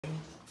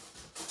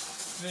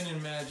Finn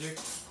and Magic.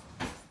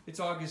 It's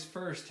August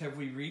 1st. Have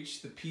we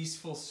reached the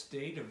peaceful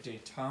state of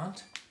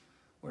détente?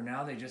 Where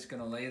now they're just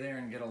gonna lay there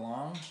and get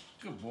along?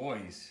 Good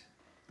boys.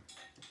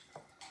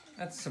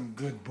 That's some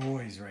good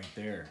boys right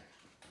there.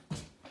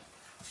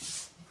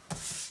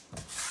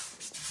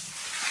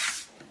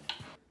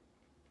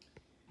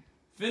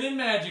 Finn and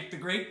Magic, the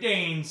Great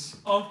Danes.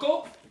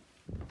 Uncle,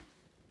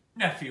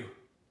 nephew.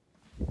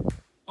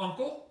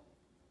 Uncle,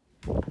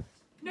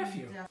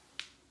 nephew.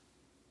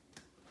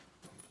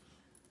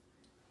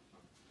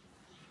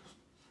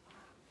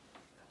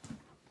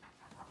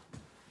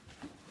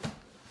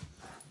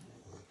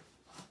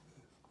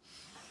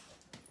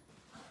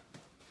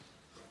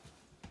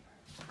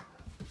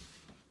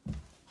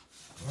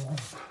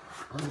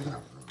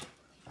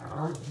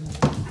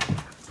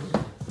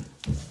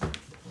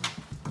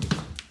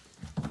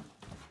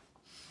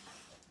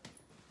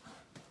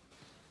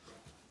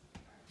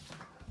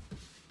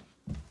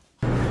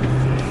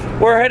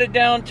 We're headed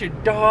down to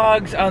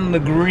Dogs on the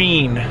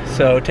Green.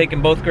 So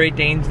taking both Great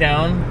Danes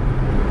down,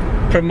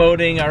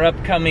 promoting our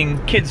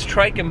upcoming kids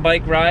Trike and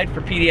Bike ride for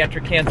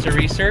pediatric cancer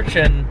research,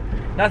 and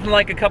nothing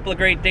like a couple of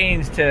Great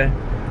Danes to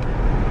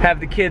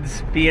have the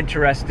kids be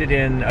interested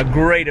in a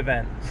great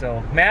event.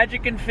 So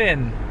Magic and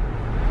Finn,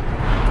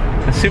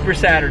 a Super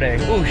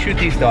Saturday. Ooh, shoot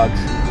these dogs.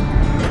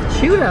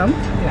 Shoot them?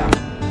 Yeah.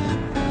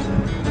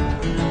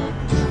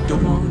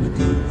 Don't want a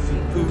goofy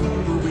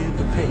poodle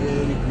with a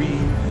pedigree.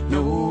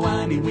 No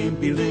whiny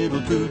wimpy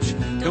little pooch,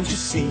 don't you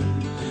see?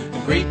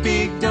 A great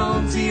big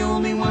dog's the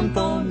only one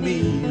for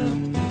me.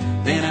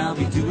 Then I'll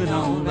be doing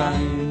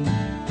alright.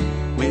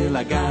 Well,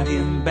 I got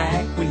him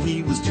back when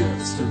he was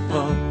just a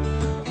pup.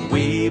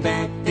 Way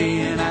back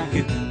then I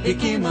could pick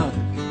him up.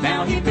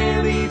 Now he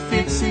barely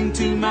fits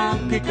into my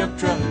pickup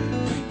truck.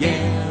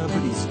 Yeah,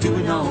 but he's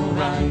doing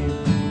alright.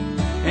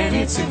 And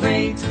it's a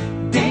Great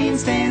Dane,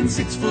 stands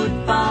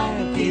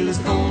 6'5". Feel his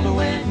cold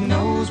wet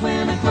nose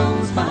when I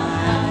close my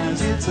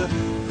eyes. It's a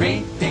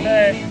Great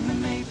Dane in the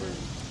neighborhood.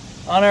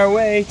 On our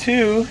way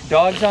to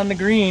Dogs on the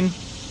Green.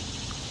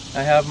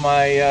 I have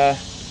my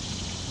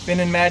Finn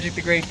and Magic,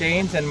 the Great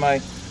Danes, and my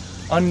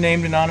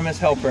unnamed anonymous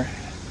helper.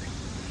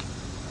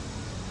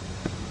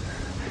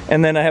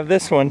 And then I have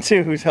this one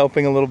too, who's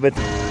helping a little bit.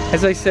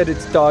 As I said,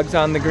 it's Dogs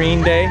on the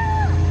Green Day,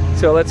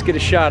 so let's get a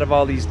shot of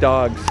all these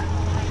dogs.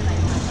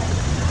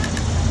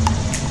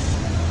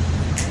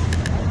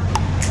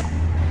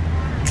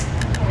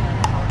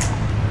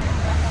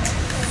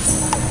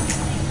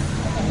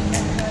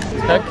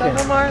 Both of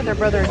them are, they're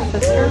brother and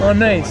sister. Oh,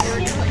 nice.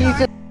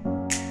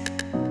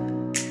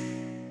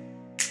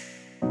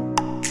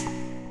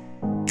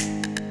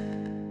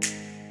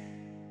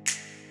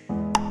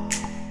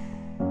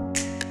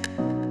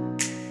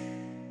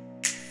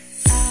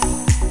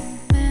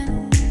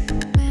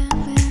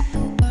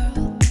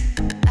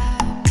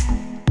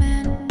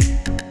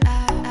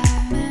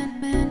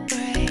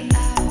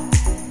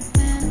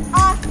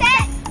 All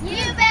set?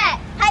 You bet.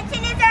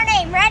 Hudson is our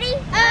name. Ready?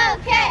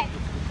 Okay.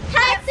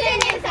 Hudson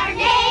is our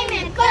name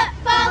and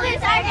football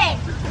is our game.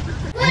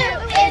 Blue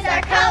is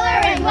our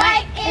color and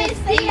white is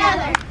the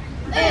other.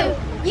 Ooh,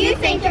 you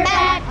think you're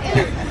bad?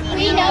 Ooh,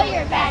 we know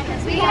you're bad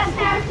because we got the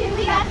power too,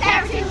 we got the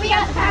power too, we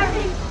got the power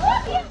too.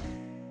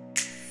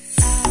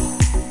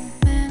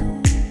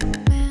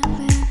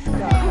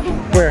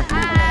 Where?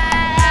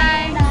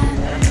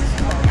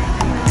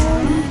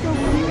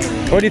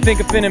 What do you think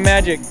of Finn and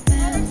Magic?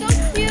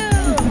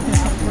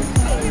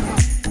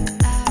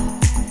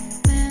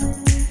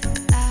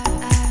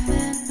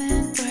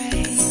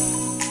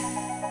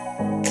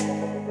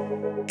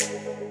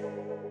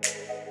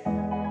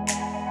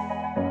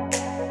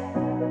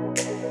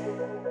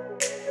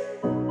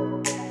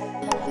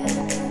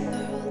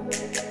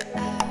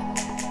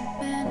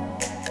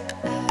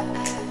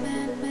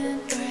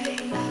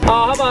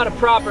 How about a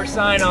proper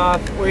sign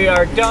off? We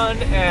are done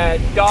at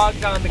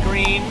Dogs on the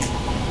Green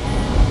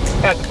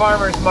at the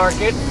farmer's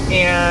market,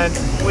 and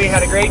we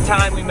had a great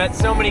time. We met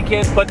so many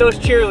kids, but those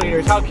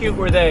cheerleaders, how cute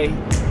were they?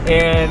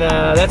 And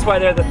that's why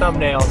they're the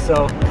thumbnail.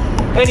 So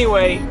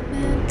anyway,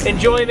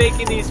 enjoy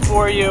making these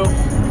for you.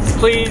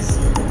 Please,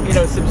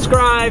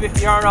 subscribe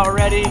if you aren't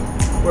already.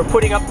 We're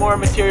putting up more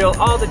material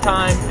all the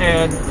time,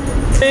 and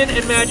Finn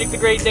and Magic the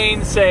Great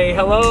Danes say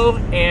hello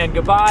and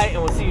goodbye,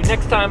 and we'll see you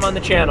next time on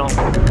the channel.